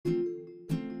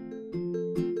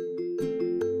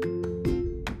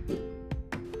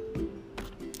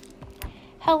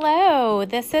Hello,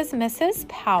 this is Mrs.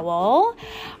 Powell.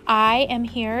 I am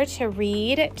here to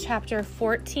read chapter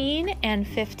 14 and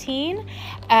 15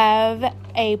 of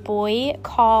A Boy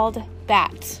Called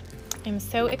Bat. I'm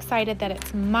so excited that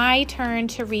it's my turn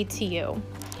to read to you.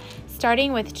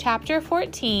 Starting with chapter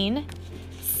 14,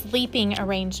 Sleeping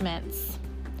Arrangements.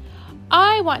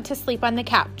 I want to sleep on the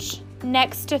couch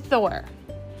next to Thor.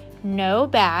 No,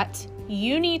 Bat,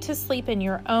 you need to sleep in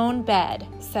your own bed,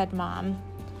 said Mom.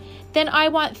 Then I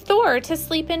want Thor to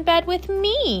sleep in bed with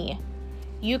me.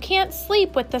 You can't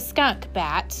sleep with the skunk,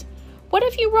 Bat. What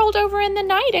if you rolled over in the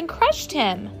night and crushed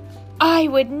him? I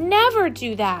would never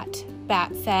do that,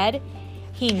 Bat said.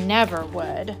 He never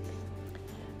would.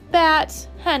 Bat,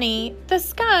 honey, the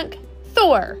skunk,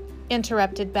 Thor,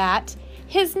 interrupted Bat.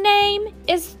 His name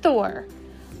is Thor.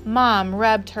 Mom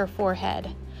rubbed her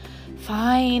forehead.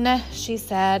 Fine, she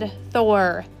said.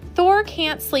 Thor. Thor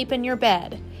can't sleep in your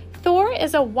bed. Thor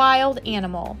is a wild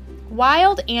animal.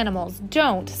 Wild animals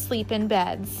don't sleep in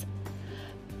beds.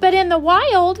 But in the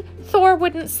wild, Thor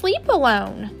wouldn't sleep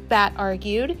alone, Bat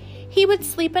argued. He would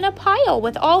sleep in a pile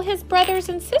with all his brothers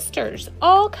and sisters,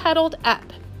 all cuddled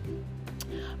up.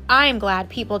 I'm glad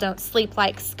people don't sleep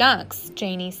like skunks,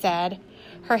 Janie said.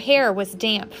 Her hair was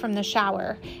damp from the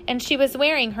shower, and she was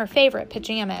wearing her favorite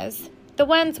pajamas, the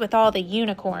ones with all the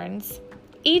unicorns.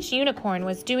 Each unicorn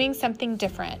was doing something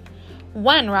different.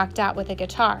 One rocked out with a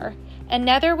guitar,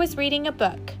 another was reading a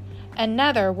book,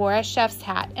 another wore a chef's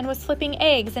hat and was flipping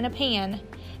eggs in a pan.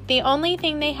 The only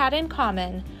thing they had in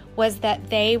common was that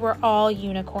they were all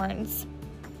unicorns.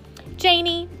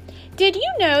 Janie, did you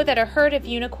know that a herd of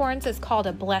unicorns is called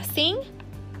a blessing?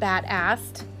 Bat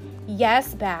asked.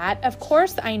 Yes, Bat, of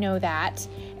course I know that.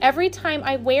 Every time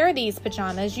I wear these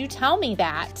pajamas, you tell me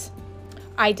that.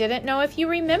 I didn't know if you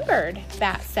remembered,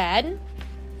 Bat said.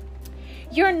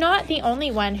 You're not the only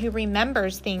one who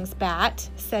remembers things, Bat,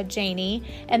 said Janie,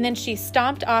 and then she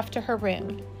stomped off to her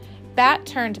room. Bat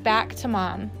turned back to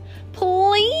Mom.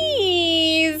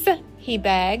 Please, he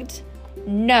begged.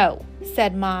 No,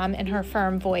 said Mom in her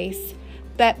firm voice.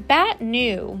 But Bat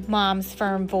knew Mom's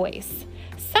firm voice.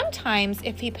 Sometimes,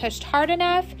 if he pushed hard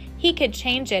enough, he could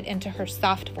change it into her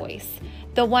soft voice,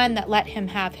 the one that let him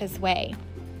have his way.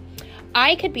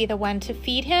 I could be the one to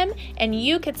feed him, and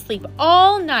you could sleep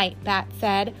all night, Bat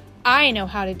said. I know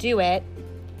how to do it.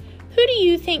 Who do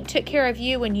you think took care of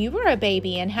you when you were a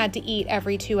baby and had to eat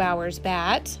every 2 hours,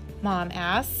 Bat? Mom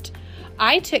asked.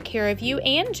 I took care of you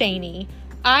and Janie.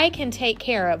 I can take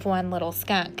care of one little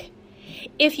skunk.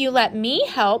 If you let me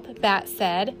help, Bat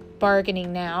said,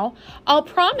 bargaining now, I'll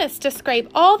promise to scrape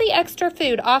all the extra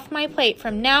food off my plate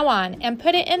from now on and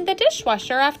put it in the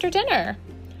dishwasher after dinner.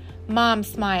 Mom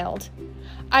smiled.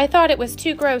 I thought it was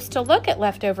too gross to look at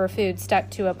leftover food stuck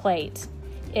to a plate.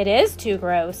 It is too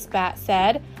gross, Bat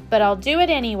said, but I'll do it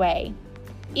anyway.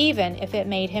 Even if it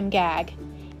made him gag.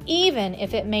 Even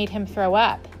if it made him throw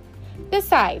up.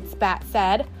 Besides, Bat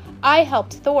said, I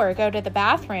helped Thor go to the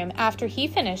bathroom after he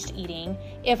finished eating.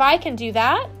 If I can do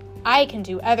that, I can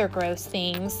do other gross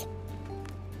things.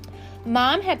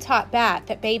 Mom had taught Bat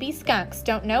that baby skunks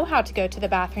don't know how to go to the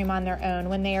bathroom on their own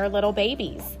when they are little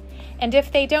babies. And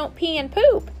if they don't pee and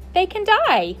poop, they can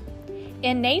die.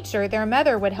 In nature, their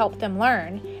mother would help them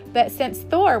learn, but since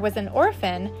Thor was an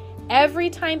orphan,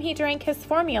 every time he drank his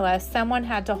formula, someone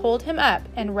had to hold him up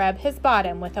and rub his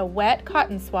bottom with a wet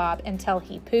cotton swab until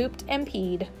he pooped and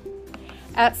peed.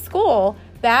 At school,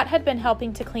 Bat had been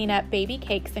helping to clean up Baby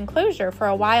Cake's enclosure for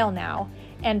a while now,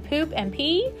 and poop and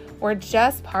pee were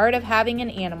just part of having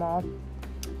an animal.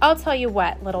 I'll tell you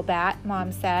what, little Bat,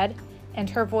 Mom said, and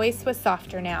her voice was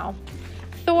softer now.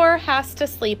 Thor has to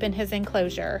sleep in his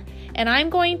enclosure, and I'm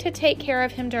going to take care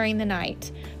of him during the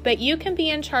night, but you can be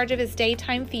in charge of his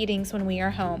daytime feedings when we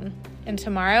are home. And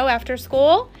tomorrow after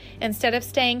school, instead of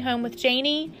staying home with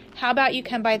Janie, how about you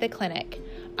come by the clinic?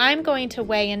 I'm going to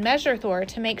weigh and measure Thor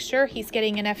to make sure he's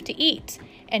getting enough to eat,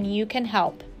 and you can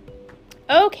help.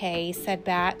 Okay, said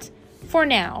Bat, for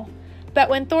now. But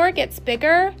when Thor gets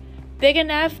bigger, big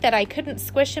enough that I couldn't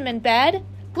squish him in bed,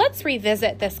 let's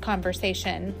revisit this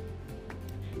conversation.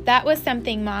 That was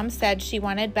something Mom said she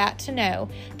wanted Bat to know,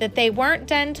 that they weren't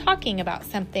done talking about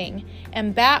something,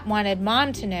 and Bat wanted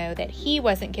Mom to know that he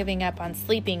wasn't giving up on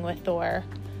sleeping with Thor.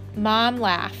 Mom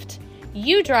laughed.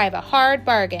 You drive a hard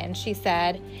bargain, she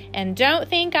said, and don't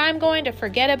think I'm going to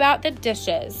forget about the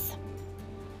dishes.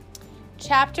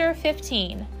 Chapter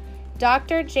 15,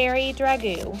 Dr. Jerry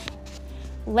Dragoo.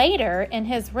 Later, in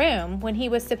his room, when he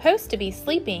was supposed to be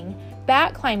sleeping,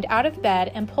 Bat climbed out of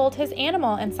bed and pulled his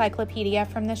animal encyclopedia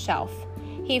from the shelf.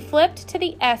 He flipped to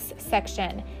the S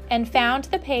section and found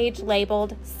the page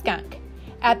labeled Skunk.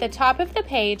 At the top of the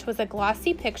page was a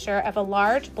glossy picture of a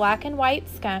large black and white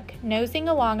skunk nosing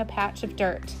along a patch of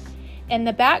dirt. In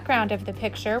the background of the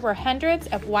picture were hundreds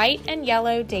of white and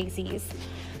yellow daisies.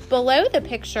 Below the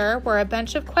picture were a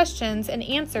bunch of questions and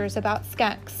answers about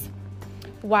skunks.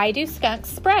 Why do skunks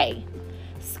spray?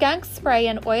 Skunks spray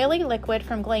an oily liquid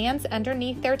from glands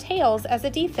underneath their tails as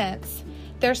a defense.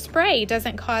 Their spray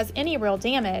doesn't cause any real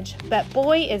damage, but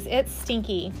boy is it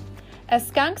stinky. A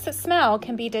skunk's smell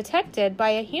can be detected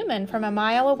by a human from a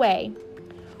mile away.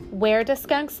 Where do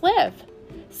skunks live?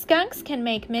 Skunks can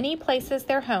make many places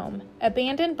their home,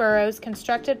 abandoned burrows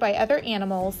constructed by other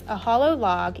animals, a hollow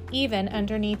log, even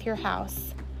underneath your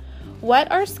house.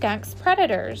 What are skunks'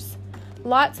 predators?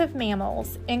 Lots of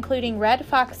mammals, including red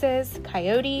foxes,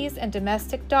 coyotes, and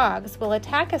domestic dogs, will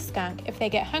attack a skunk if they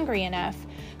get hungry enough,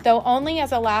 though only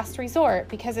as a last resort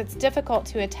because it's difficult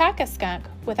to attack a skunk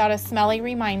without a smelly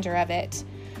reminder of it.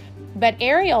 But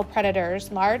aerial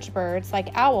predators, large birds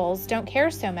like owls, don't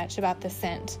care so much about the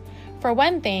scent. For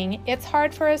one thing, it's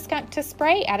hard for a skunk to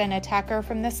spray at an attacker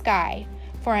from the sky.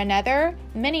 For another,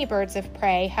 many birds of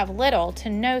prey have little to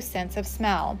no sense of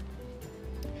smell.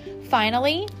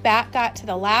 Finally, Bat got to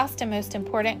the last and most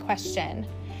important question.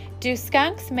 Do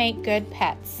skunks make good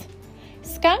pets?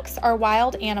 Skunks are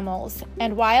wild animals,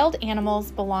 and wild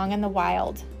animals belong in the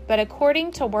wild. But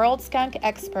according to world skunk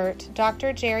expert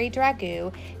Dr. Jerry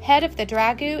Dragoo, head of the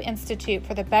Dragoo Institute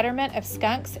for the Betterment of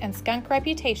Skunks and Skunk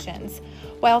Reputations,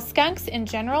 while skunks in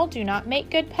general do not make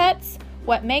good pets,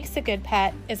 what makes a good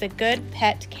pet is a good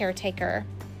pet caretaker.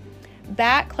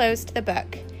 Bat closed the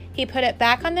book. He put it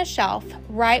back on the shelf,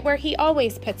 right where he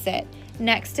always puts it,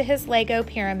 next to his Lego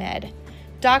pyramid.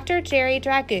 Dr. Jerry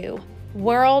Dragoo,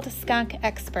 world skunk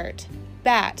expert.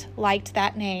 Bat liked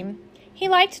that name. He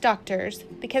liked doctors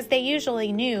because they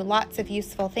usually knew lots of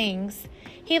useful things.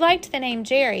 He liked the name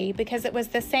Jerry because it was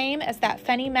the same as that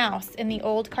funny mouse in the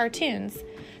old cartoons,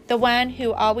 the one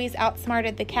who always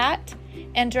outsmarted the cat,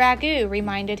 and Dragoo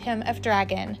reminded him of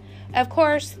dragon. Of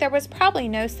course, there was probably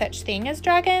no such thing as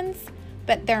dragons,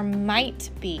 but there might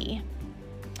be.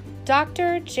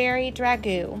 Dr. Jerry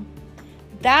Dragoo.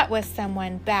 That was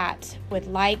someone Bat would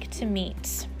like to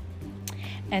meet.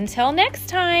 Until next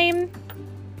time.